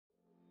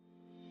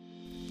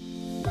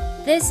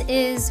This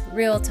is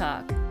Real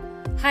Talk.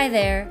 Hi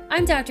there,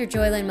 I'm Dr.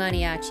 Joylyn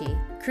Maniaci,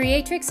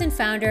 creatrix and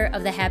founder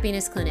of the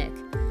Happiness Clinic.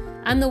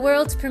 I'm the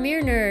world's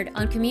premier nerd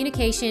on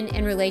communication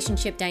and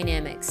relationship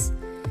dynamics,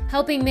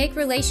 helping make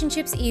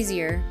relationships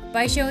easier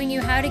by showing you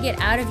how to get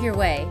out of your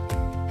way,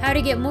 how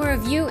to get more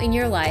of you in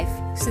your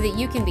life so that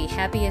you can be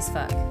happy as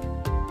fuck.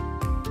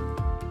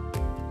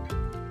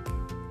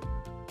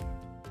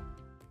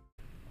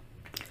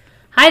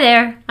 Hi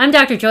there, I'm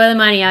Dr. Joylyn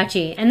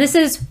Maniaci, and this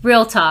is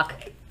Real Talk,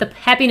 the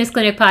Happiness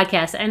Clinic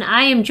podcast, and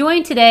I am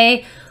joined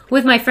today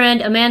with my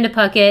friend Amanda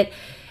Puckett,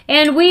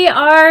 and we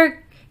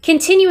are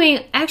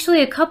continuing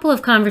actually a couple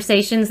of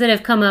conversations that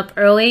have come up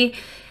early,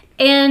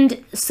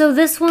 and so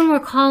this one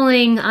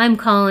I'm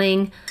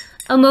calling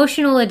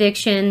Emotional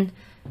Addiction,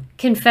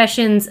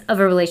 Confessions of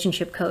a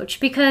Relationship Coach,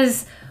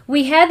 because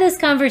we had this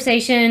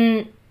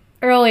conversation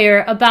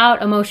earlier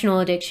about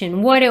emotional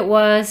addiction, what it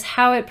was,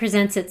 how it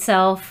presents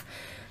itself,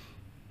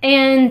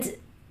 and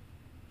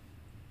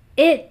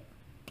it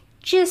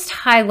just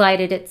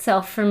highlighted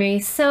itself for me.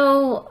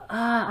 So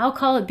I'll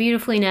call it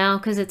beautifully now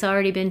because it's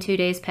already been 2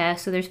 days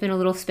past, so there's been a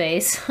little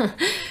space.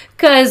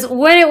 Because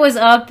when it was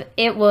up,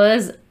 it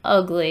was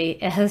ugly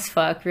as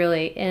fuck,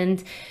 really.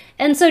 And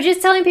so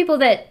just telling people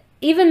that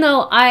even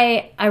though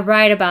I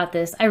write about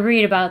this, I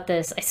read about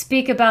this, I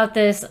speak about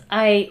this,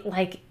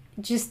 I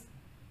just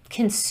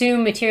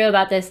consume material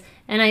about this,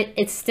 and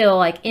it's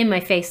still in my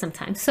face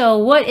sometimes. So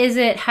what is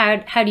it?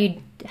 How do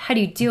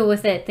you deal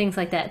with it? Things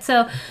like that.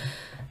 So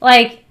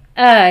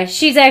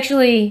she's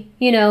actually,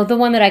 the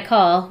one that I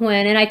call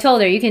and I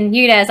told her, you can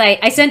ask,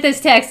 I sent this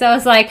text. I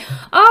was like,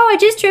 I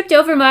just tripped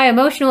over my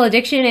emotional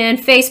addiction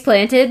and face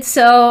planted.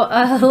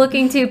 So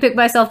looking to pick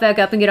myself back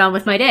up and get on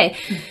with my day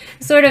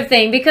sort of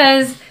thing.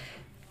 Because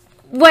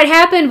what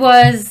happened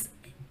was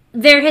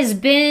there has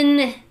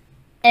been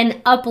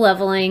an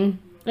up-leveling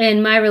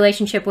in my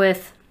relationship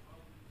with,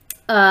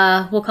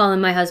 we'll call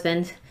him my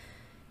husband.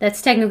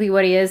 That's technically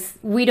what he is.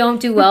 We don't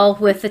do well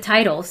with the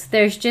titles.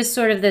 There's just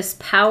sort of this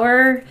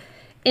power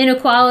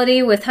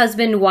inequality with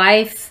husband,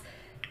 wife,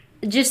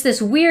 just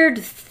this weird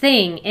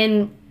thing.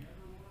 And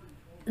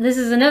this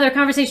is another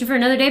conversation for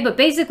another day, but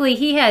basically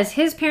he has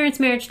his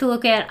parents' marriage to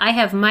look at. I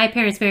have my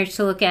parents' marriage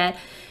to look at.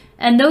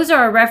 And those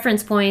are our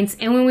reference points.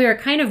 And when we were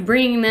kind of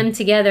bringing them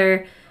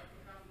together,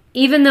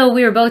 even though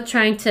we were both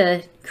trying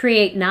to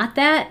create not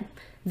that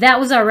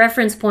was our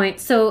reference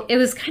point. So it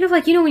was kind of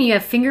like, when you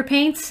have finger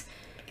paints,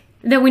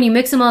 that when you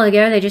mix them all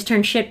together, they just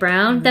turn shit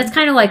brown. Mm-hmm. That's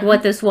kind of like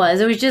what this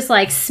was. It was just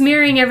like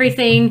smearing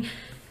everything,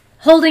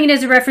 holding it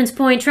as a reference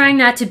point, trying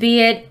not to be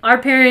it. Our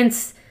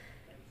parents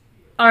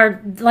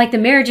are like, the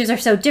marriages are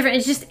so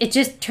different. It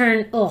just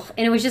turned,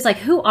 and it was just like,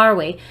 who are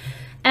we?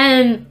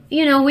 And,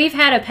 we've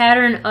had a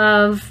pattern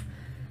of,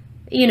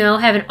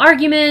 have an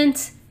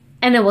argument,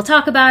 and then we'll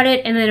talk about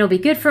it, and then it'll be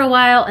good for a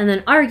while, and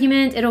then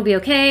argument, it'll be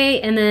okay,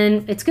 and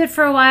then it's good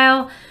for a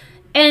while.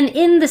 And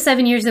in the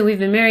 7 years that we've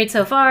been married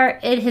so far,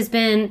 it has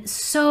been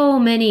so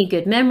many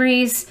good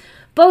memories.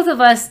 Both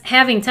of us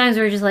having times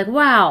where we're just like,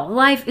 wow,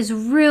 life is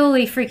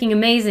really freaking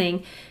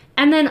amazing.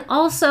 And then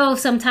also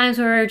sometimes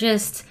where we're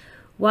just,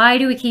 why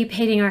do we keep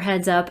hitting our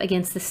heads up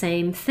against the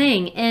same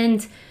thing?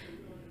 And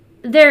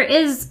there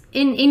is,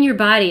 in your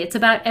body, it's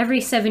about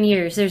every 7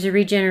 years, there's a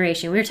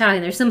regeneration. We were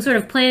talking, there's some sort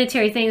of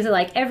planetary things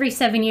that every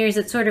 7 years,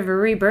 it's sort of a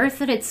rebirth,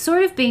 that it's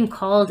sort of being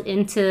called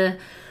into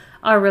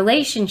our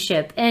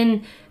relationship,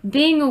 and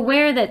being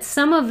aware that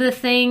some of the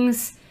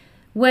things,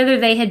 whether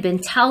they had been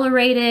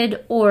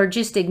tolerated or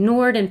just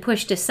ignored and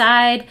pushed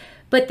aside,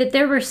 but that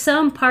there were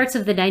some parts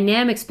of the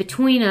dynamics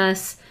between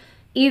us,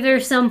 either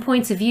some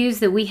points of views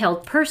that we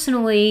held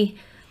personally,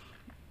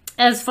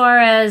 as far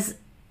as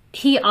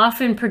he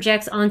often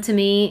projects onto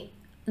me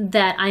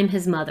that I'm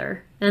his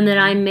mother and that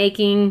I'm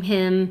making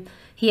him,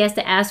 he has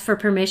to ask for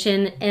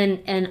permission,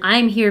 and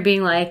I'm here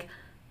being like,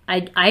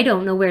 I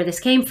don't know where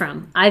this came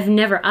from. I've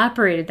never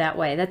operated that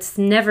way. That's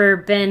never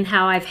been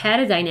how I've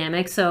had a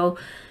dynamic. So,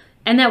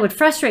 and that would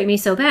frustrate me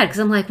so bad because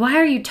I'm like, why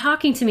are you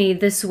talking to me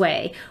this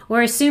way?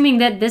 Or assuming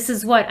that this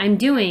is what I'm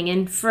doing.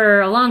 And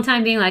for a long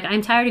time being like,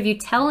 I'm tired of you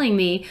telling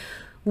me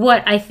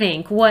what I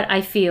think, what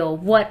I feel,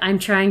 what I'm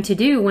trying to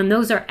do, when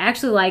those are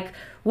actually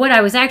what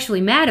I was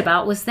actually mad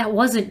about was that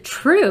wasn't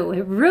true.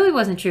 It really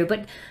wasn't true.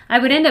 But I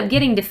would end up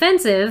getting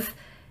defensive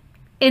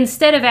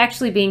instead of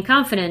actually being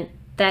confident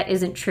that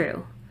isn't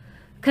true.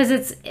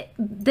 Because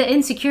the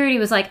insecurity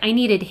was I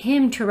needed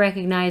him to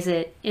recognize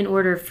it in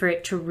order for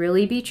it to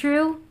really be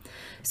true.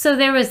 So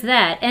there was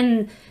that.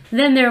 And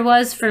then there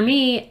was, for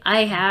me,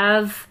 I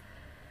have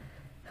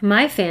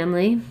my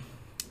family.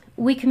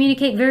 We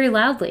communicate very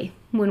loudly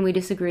when we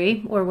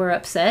disagree or we're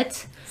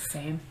upset.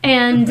 Same.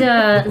 And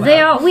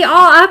we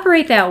all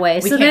operate that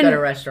way. We can't go to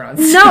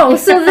restaurants. No.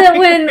 So that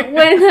when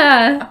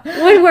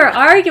we're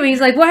arguing,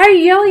 he's like, why are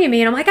you yelling at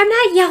me? And I'm like, I'm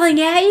not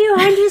yelling at you.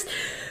 I'm just...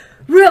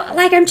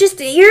 I'm just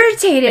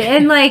irritated,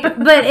 and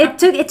but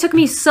it took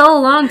me so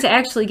long to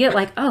actually get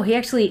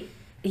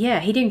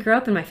he didn't grow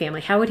up in my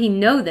family. How would he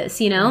know this,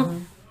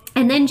 Mm-hmm.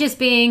 And then just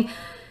being,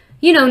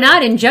 you know,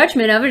 not in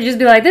judgment of it, just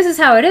be like, this is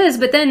how it is,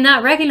 but then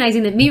not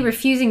recognizing that me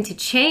refusing to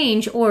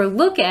change or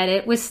look at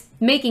it was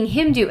making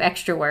him do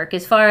extra work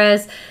as far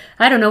as,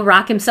 I don't know,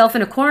 rock himself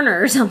in a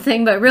corner or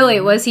something, but really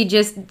it was he'd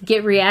just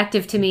get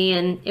reactive to me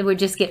and it would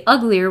just get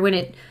uglier when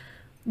it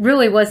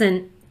really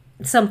wasn't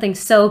something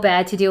so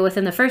bad to deal with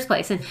in the first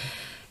place. And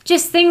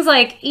just things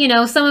like, you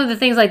know, some of the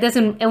things like this,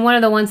 and one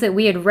of the ones that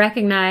we had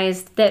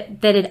recognized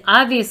that had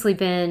obviously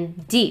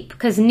been deep,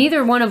 because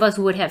neither one of us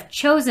would have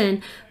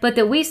chosen, but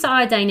that we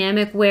saw a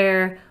dynamic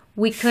where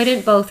we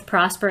couldn't both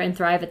prosper and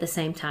thrive at the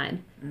same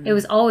time. It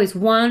was always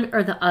one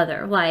or the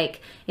other. Like,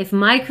 if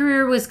my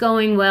career was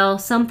going well,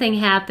 something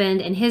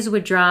happened and his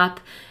would drop,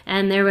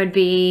 and there would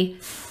be,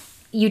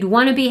 you'd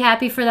want to be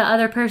happy for the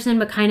other person,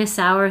 but kind of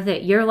sour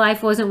that your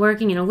life wasn't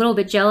working and a little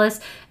bit jealous.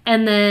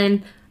 And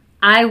then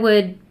I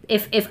would,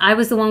 if I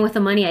was the one with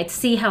the money, I'd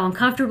see how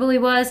uncomfortable he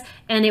was,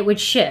 and it would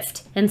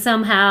shift, and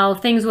somehow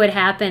things would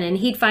happen, and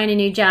he'd find a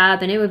new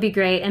job, and it would be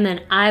great, and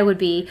then I would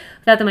be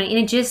without the money,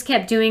 and it just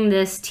kept doing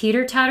this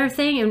teeter-totter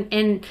thing,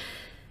 and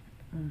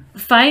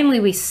finally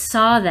we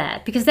saw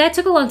that, because that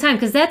took a long time,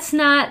 because that's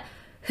not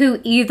who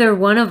either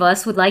one of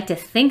us would like to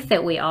think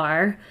that we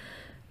are,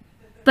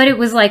 but it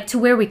was like to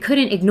where we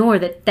couldn't ignore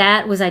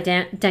that was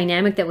a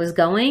dynamic that was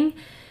going,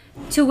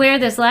 to where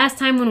this last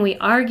time when we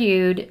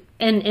argued,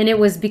 and it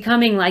was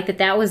becoming like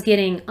that was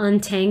getting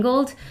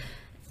untangled.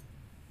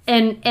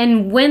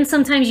 And when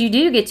sometimes you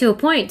do get to a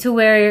point to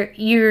where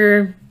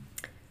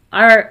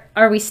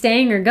are we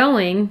staying or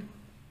going?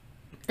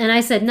 And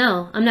I said,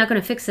 no, I'm not going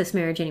to fix this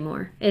marriage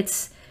anymore.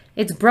 It's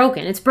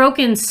broken. It's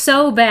broken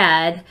so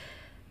bad.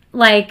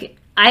 Like,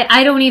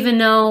 I don't even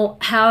know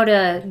how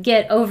to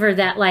get over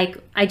that. Like,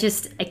 I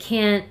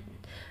can't.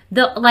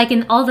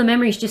 In all the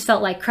memories just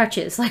felt like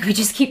crutches. Like, we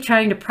just keep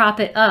trying to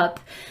prop it up.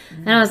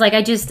 And I was like,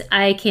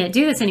 I can't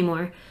do this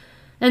anymore.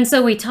 And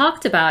so we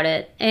talked about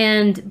it,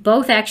 and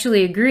both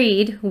actually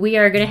agreed we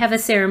are going to have a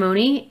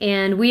ceremony,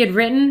 and we had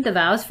written the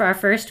vows for our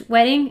first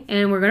wedding,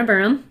 and we're going to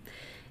burn them,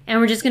 and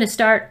we're just going to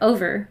start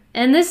over.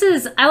 And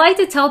I like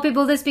to tell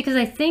people this because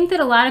I think that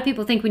a lot of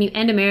people think when you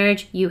end a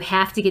marriage, you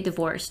have to get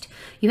divorced.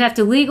 You have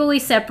to legally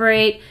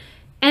separate.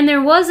 And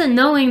there was a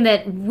knowing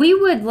that we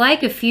would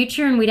like a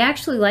future, and we'd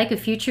actually like a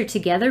future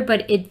together,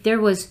 but there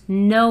was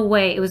no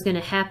way it was going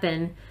to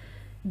happen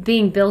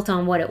being built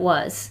on what it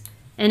was.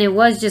 And it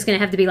was just going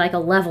to have to be like a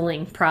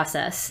leveling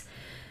process.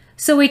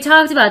 So we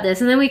talked about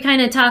this, and then we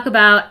kind of talk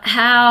about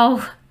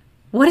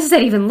what does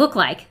that even look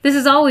like? This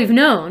is all we've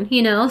known,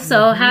 you know?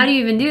 So how do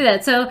you even do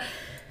that? So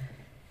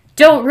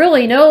don't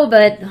really know,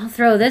 but I'll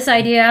throw this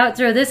idea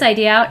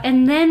out.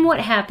 And then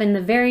what happened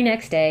the very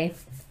next day,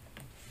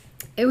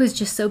 it was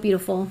just so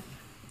beautiful.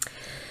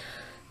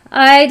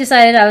 I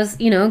decided I was,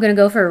 going to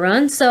go for a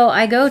run. So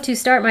I go to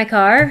start my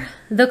car,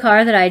 the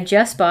car that I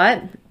just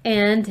bought,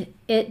 and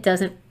it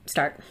doesn't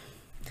start.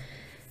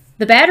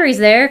 The battery's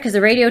there because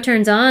the radio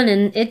turns on,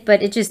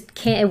 but it just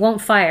can't, it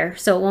won't fire,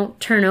 so it won't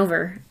turn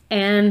over.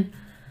 And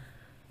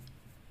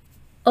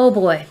oh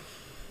boy,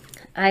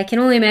 I can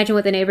only imagine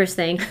what the neighbors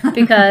think,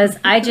 because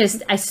I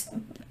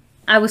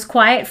was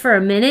quiet for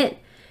a minute.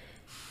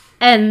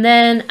 And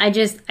then I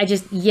just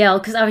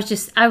yelled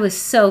because I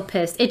was so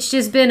pissed. It's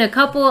just been a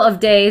couple of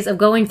days of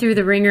going through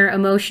the ringer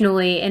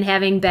emotionally and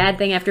having bad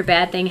thing after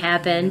bad thing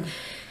happen.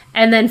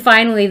 And then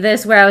finally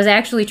this, where I was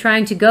actually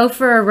trying to go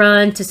for a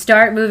run to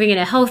start moving in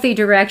a healthy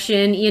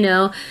direction,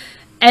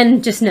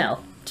 and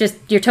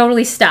you're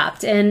totally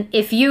stopped. And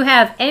if you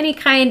have any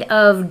kind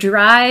of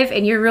drive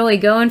and you're really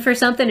going for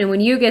something, and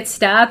when you get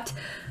stopped,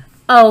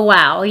 oh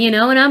wow, and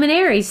I'm an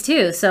Aries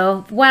too,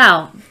 so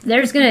wow,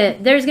 there's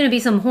gonna be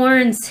some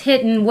horns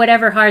hitting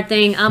whatever hard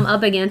thing I'm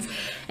up against,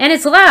 and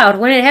it's loud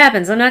when it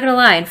happens. I'm not gonna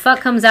lie, and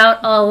fuck comes out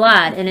a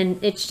lot,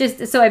 and it's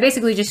just, so I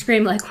basically just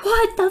scream like,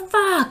 what the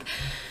fuck?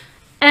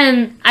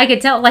 And I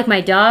could tell, like, my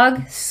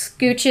dog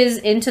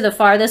scooches into the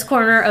farthest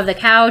corner of the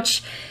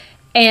couch,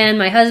 and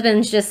my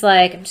husband's just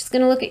like, I'm just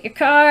gonna look at your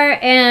car,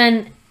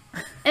 and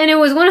it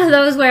was one of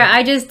those where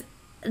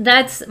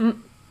that's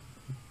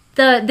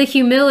the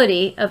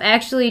humility of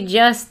actually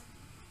just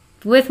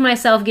with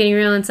myself getting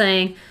real and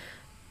saying,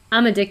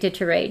 I'm addicted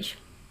to rage.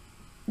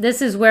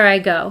 This is where I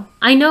go.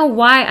 I know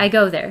why I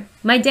go there.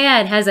 My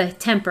dad has a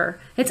temper.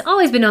 It's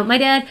always been known. My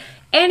dad,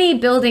 any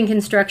building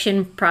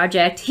construction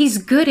project, he's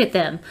good at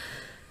them.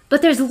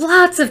 But there's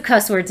lots of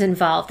cuss words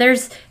involved.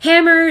 There's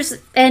hammers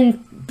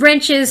and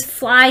wrenches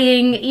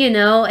flying,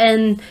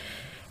 and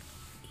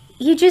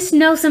you just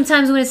know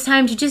sometimes when it's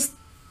time to just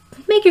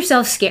make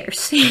yourself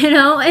scarce,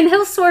 and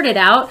he'll sort it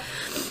out.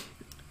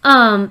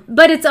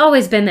 But it's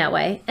always been that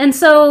way.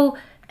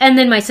 And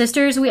then my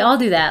sisters, we all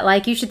do that.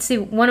 Like, you should see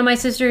one of my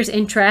sisters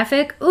in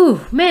traffic.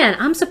 Ooh, man,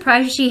 I'm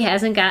surprised she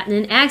hasn't gotten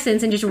in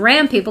accidents and just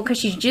rammed people because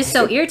she's just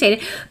so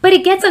irritated. But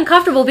it gets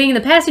uncomfortable being in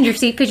the passenger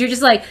seat because you're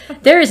just like,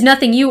 there is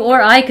nothing you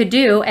or I could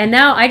do. And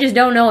now I just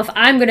don't know if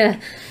I'm going to,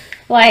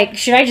 like,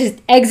 should I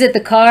just exit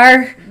the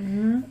car?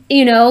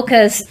 you know,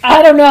 because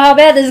I don't know how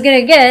bad this is going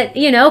to get,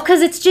 you know,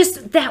 because it's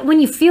just that when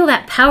you feel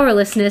that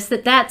powerlessness,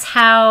 that's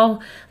how,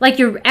 like,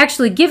 you're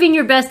actually giving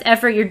your best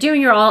effort, you're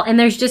doing your all, and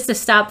there's just a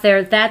stop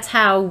there. That's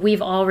how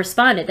we've all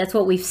responded. That's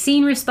what we've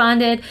seen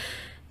responded.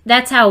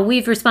 That's how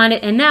we've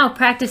responded, and now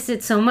practiced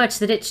it so much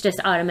that it's just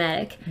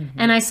automatic.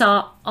 And I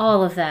saw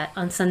all of that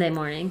on Sunday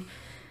morning.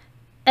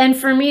 And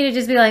for me to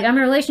just be like, I'm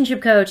a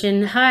relationship coach,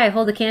 and hi,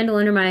 hold a candle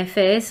under my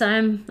face,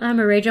 I'm a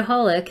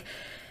rageaholic.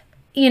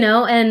 You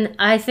know, and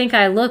I think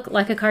I look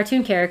like a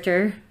cartoon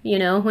character, you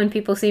know, when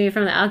people see me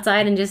from the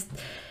outside, and just,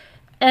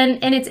 and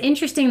it's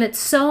interesting that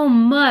so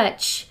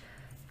much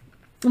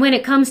when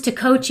it comes to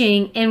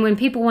coaching and when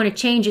people want to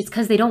change, it's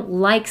because they don't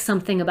like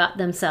something about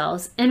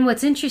themselves. And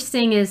what's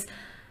interesting is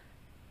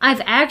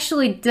I've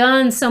actually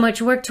done so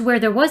much work to where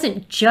there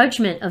wasn't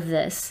judgment of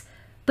this,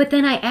 but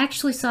then I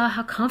actually saw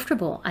how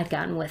comfortable I'd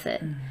gotten with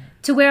it.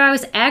 To where I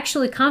was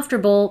actually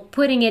comfortable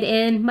putting it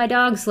in my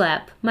dog's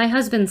lap, my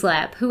husband's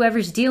lap,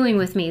 whoever's dealing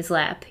with me's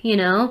lap, you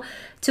know,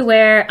 to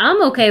where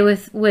I'm okay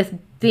with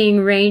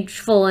being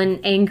rageful and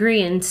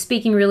angry and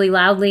speaking really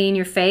loudly in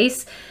your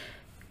face.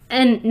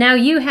 And now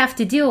you have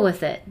to deal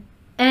with it.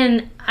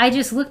 And I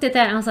just looked at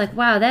that and I was like,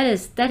 wow, that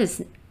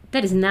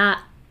is not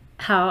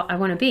how I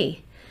want to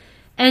be.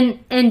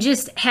 And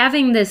just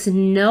having this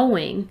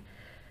knowing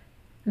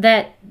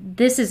that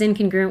this is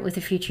incongruent with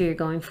the future you're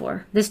going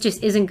for. This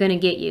just isn't going to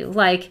get you.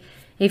 Like,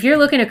 if you're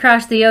looking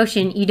across the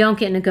ocean, you don't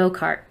get in a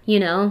go-kart, you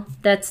know?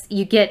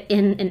 You get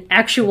in an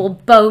actual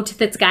boat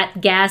that's got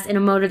gas and a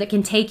motor that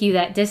can take you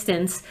that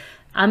distance.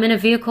 I'm in a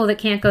vehicle that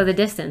can't go the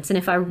distance. And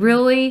if I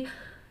really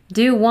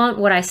do want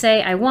what I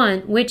say I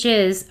want, which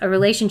is a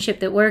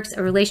relationship that works,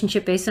 a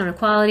relationship based on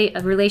equality,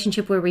 a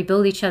relationship where we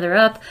build each other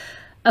up,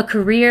 a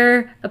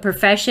career, a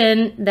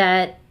profession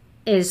that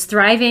is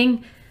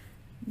thriving,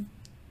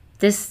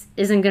 this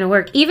isn't going to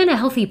work. Even a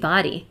healthy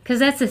body, because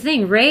that's the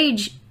thing.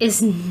 Rage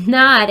is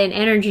not an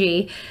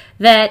energy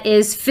that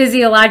is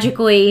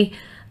physiologically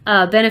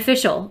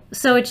beneficial.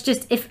 So it's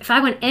just, if I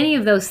want any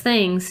of those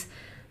things,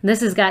 this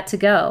has got to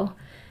go.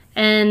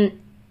 And,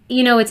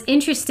 you know, it's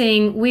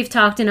interesting. We've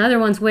talked in other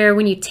ones where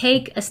when you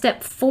take a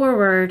step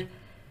forward,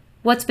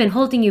 what's been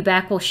holding you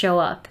back will show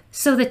up.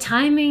 So the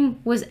timing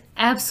was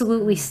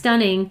absolutely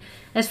stunning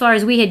as far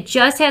as we had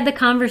just had the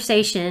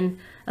conversation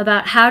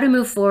about how to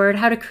move forward,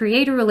 how to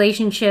create a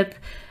relationship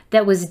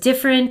that was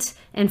different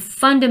and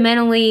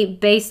fundamentally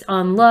based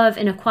on love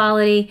and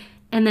equality.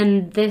 And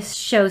then this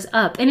shows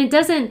up. And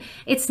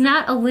it's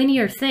not a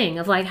linear thing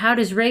of like, how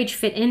does rage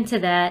fit into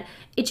that?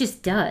 It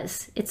just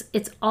does.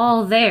 It's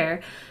all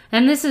there.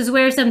 And this is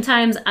where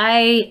sometimes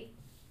I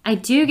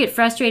do get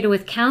frustrated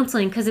with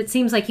counseling, because it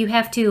seems like you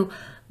have to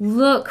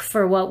look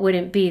for what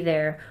wouldn't be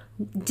there,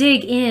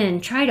 dig in,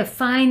 try to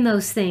find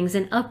those things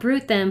and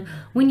uproot them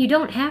when you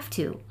don't have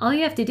to. All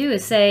you have to do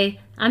is say,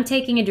 I'm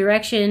taking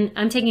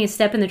a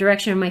step in the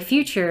direction of my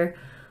future.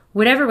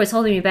 Whatever was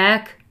holding me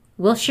back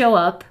will show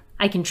up.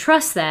 I can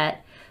trust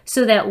that,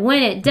 so that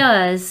when it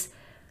does,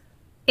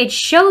 it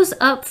shows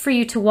up for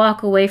you to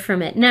walk away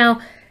from it.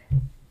 Now,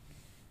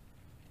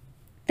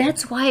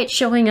 that's why it's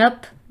showing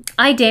up.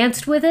 I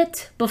danced with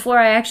it before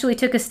I actually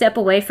took a step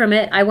away from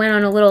it. I went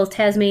on a little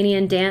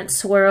Tasmanian dance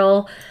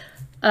swirl.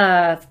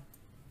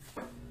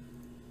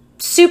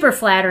 Super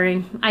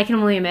flattering, I can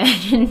only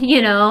imagine,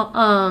 you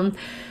know.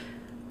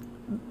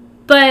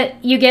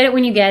 But you get it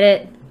when you get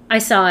it. I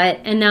saw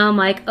it, and now I'm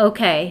like,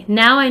 okay,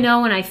 now I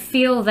know when I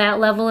feel that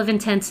level of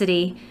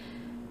intensity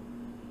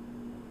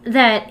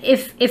that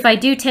if I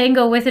do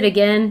tango with it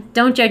again,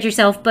 don't judge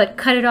yourself, but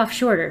cut it off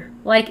shorter.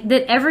 Like,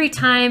 that every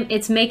time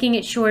it's making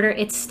it shorter,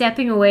 it's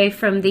stepping away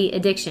from the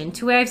addiction.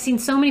 To where I've seen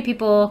so many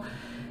people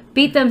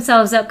beat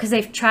themselves up because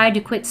they've tried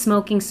to quit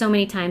smoking so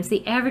many times.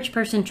 The average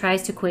person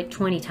tries to quit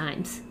 20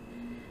 times.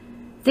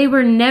 They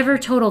were never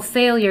total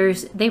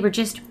failures. They were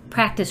just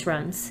practice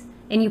runs.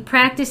 And you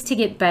practice to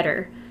get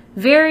better.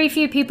 Very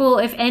few people,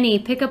 if any,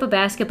 pick up a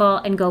basketball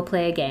and go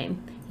play a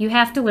game. You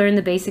have to learn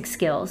the basic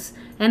skills.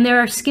 And there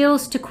are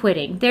skills to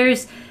quitting.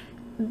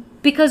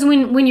 Because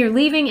when you're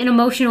leaving an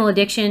emotional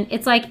addiction,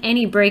 it's like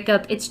any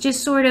breakup. It's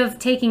just sort of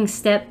taking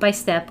step by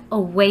step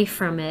away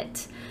from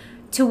it,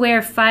 to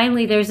where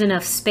finally there's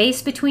enough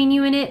space between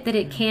you and it that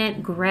it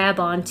can't grab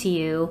onto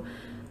you,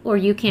 or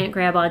you can't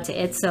grab onto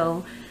it.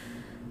 So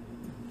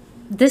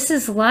this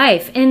is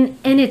life, and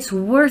it's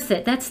worth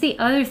it. That's the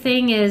other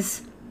thing,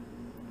 is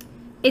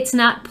it's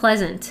not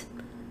pleasant.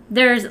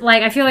 There's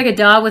like, I feel like a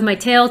dog with my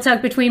tail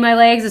tucked between my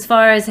legs, as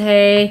far as,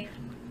 hey,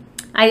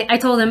 I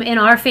told him, in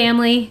our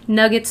family,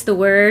 nugget's the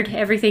word,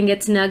 everything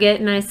gets nugget.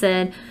 And I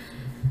said,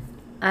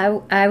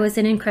 I was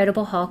an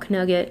Incredible Hulk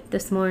nugget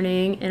this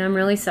morning, and I'm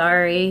really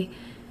sorry.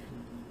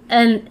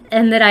 And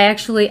that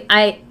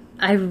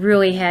I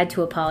really had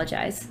to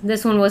apologize.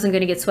 This one wasn't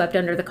going to get swept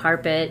under the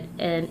carpet,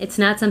 and it's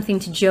not something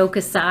to joke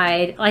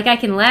aside. Like, I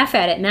can laugh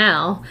at it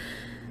now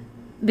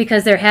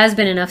because there has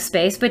been enough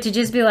space, but to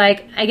just be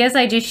like, I guess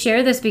I just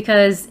share this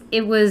because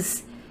it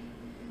was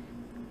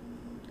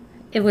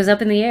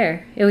up in the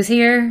air. It was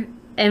here,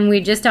 and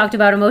we just talked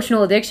about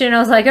emotional addiction. I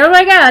was like, oh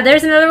my God,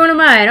 there's another one of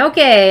mine.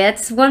 Okay,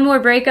 that's one more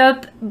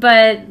breakup,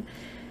 but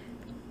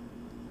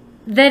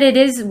that it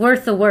is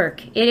worth the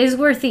work. It is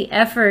worth the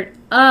effort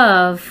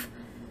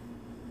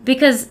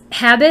because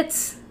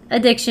habits,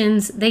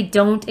 addictions, they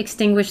don't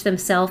extinguish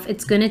themselves.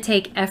 It's going to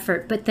take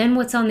effort. But then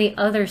what's on the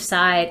other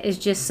side is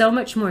just so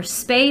much more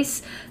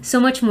space, so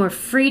much more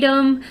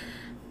freedom.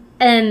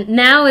 And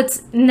now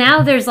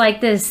there's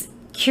like this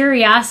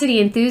curiosity,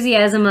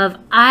 enthusiasm of,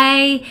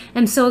 I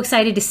am so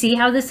excited to see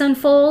how this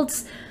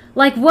unfolds.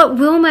 Like, what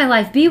will my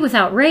life be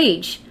without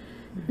rage?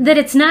 That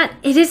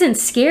it isn't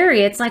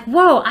scary. It's like,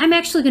 whoa, I'm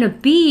actually going to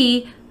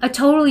be a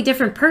totally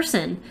different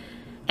person.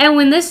 And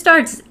when this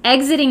starts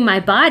exiting my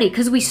body,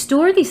 because we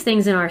store these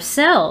things in our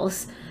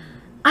cells,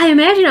 I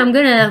imagine I'm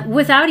going to,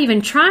 without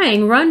even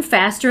trying, run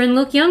faster and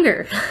look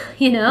younger,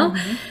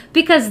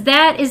 because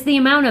that is the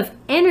amount of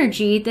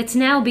energy that's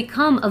now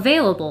become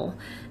available.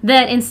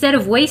 That instead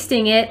of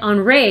wasting it on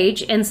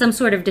rage and some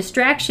sort of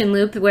distraction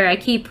loop where I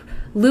keep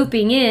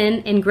looping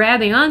in and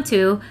grabbing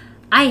onto,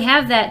 I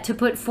have that to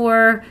put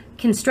for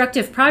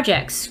constructive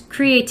projects,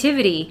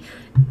 creativity,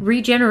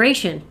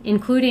 regeneration,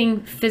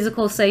 including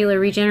physical cellular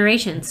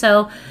regeneration.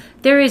 So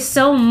there is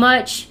so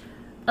much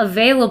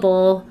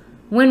available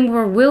when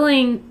we're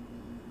willing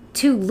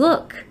to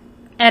look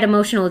at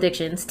emotional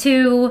addictions,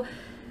 to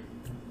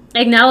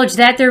acknowledge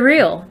that they're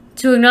real,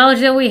 to acknowledge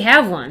that we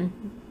have one,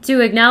 to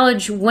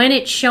acknowledge when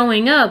it's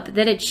showing up,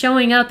 that it's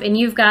showing up and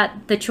you've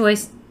got the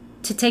choice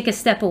to take a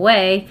step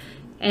away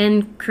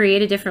and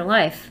create a different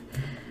life.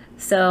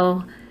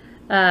 So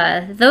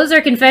those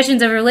are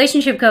confessions of a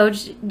relationship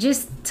coach,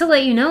 just to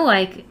let you know,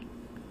 like,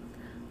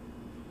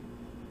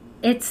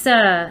 it's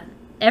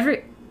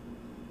everybody's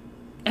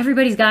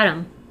got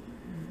them.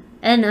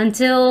 And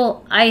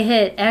until I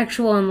hit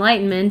actual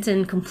enlightenment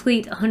and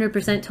complete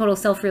 100% total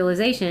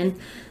self-realization,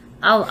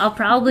 I'll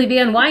probably be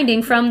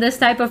unwinding from this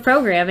type of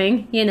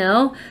programming,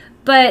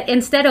 But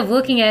instead of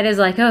looking at it as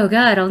like, oh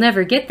God, I'll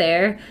never get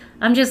there,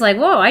 I'm just like,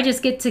 whoa, I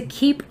just get to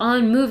keep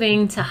on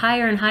moving to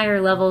higher and higher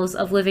levels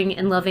of living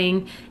and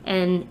loving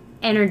and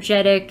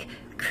energetic,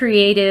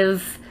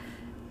 creative,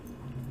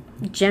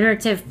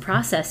 generative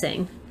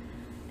processing.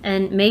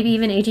 And maybe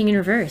even aging in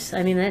reverse.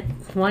 I mean,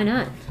 why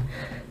not?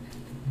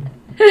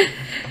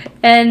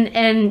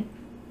 and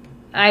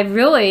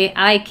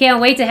I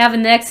can't wait to have a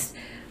next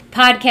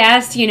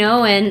podcast,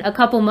 in a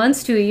couple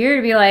months to a year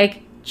to be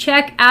like,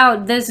 check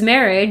out this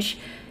marriage.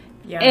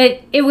 Yeah.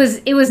 It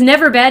was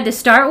never bad to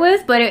start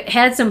with, but it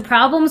had some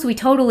problems. We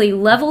totally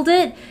leveled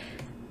it.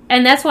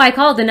 And that's why I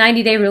call it the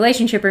 90-day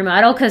relationship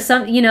remodel, because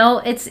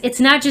it's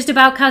not just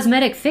about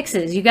cosmetic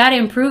fixes. You got to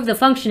improve the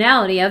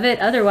functionality of it.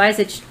 Otherwise,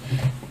 it's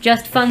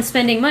just fun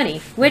spending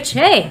money, which,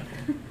 hey,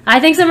 I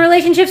think some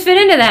relationships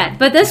fit into that.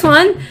 But this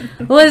one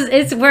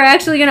we're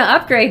actually going to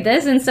upgrade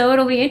this. And so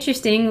it'll be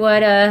interesting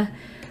what,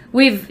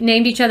 we've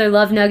named each other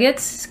Love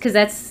Nuggets, because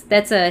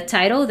that's a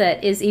title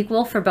that is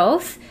equal for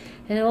both.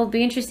 And it'll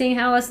be interesting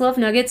how us Love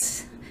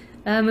Nuggets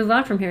move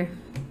on from here.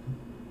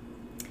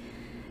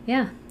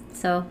 Yeah,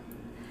 so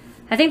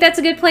I think that's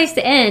a good place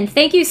to end.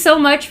 Thank you so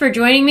much for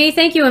joining me.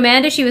 Thank you,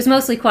 Amanda. She was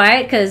mostly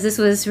quiet because this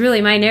was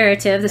really my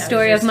narrative, the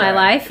story of my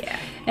life. Yeah.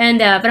 And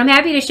but I'm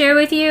happy to share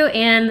with you.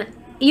 And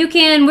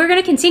we're going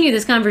to continue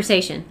this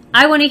conversation.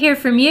 I want to hear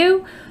from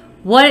you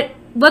what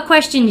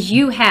questions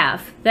you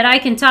have that I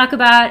can talk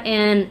about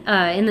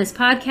in this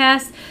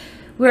podcast.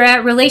 We're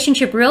at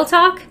Relationship Real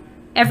Talk.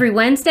 Every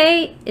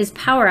Wednesday is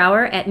Power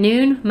Hour at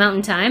noon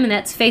Mountain Time, and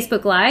that's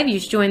Facebook Live. You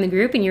just join the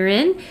group and you're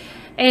in.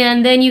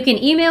 And then you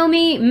can email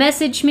me,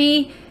 message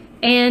me,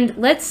 and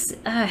let's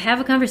have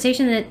a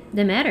conversation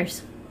that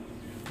matters.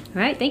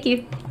 All right, thank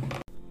you.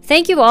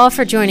 Thank you all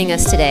for joining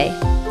us today.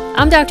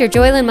 I'm Dr.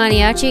 Joylyn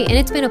Maniaci, and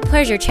it's been a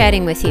pleasure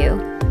chatting with you.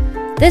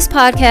 This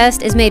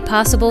podcast is made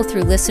possible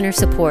through listener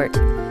support.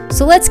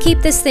 So let's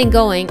keep this thing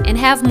going and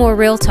have more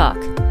real talk.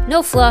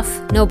 No fluff,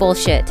 no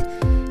bullshit.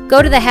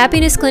 Go to the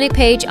Happiness Clinic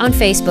page on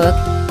Facebook,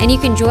 and you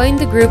can join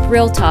the group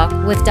Real Talk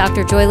with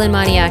Dr. Joylyn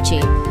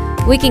Maniaci.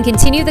 We can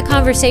continue the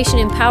conversation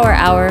in Power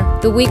Hour,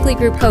 the weekly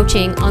group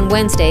coaching on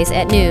Wednesdays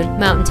at noon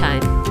Mountain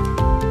Time.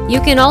 You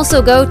can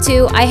also go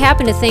to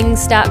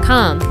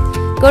IHappenToThings.com.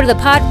 Go to the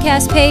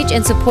podcast page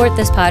and support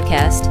this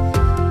podcast.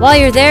 While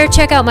you're there,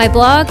 check out my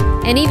blog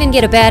and even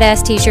get a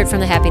badass t-shirt from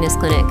the Happiness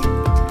Clinic.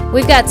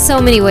 We've got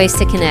so many ways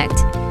to connect.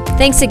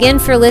 Thanks again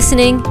for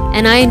listening,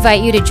 and I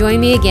invite you to join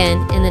me again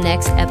in the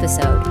next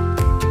episode.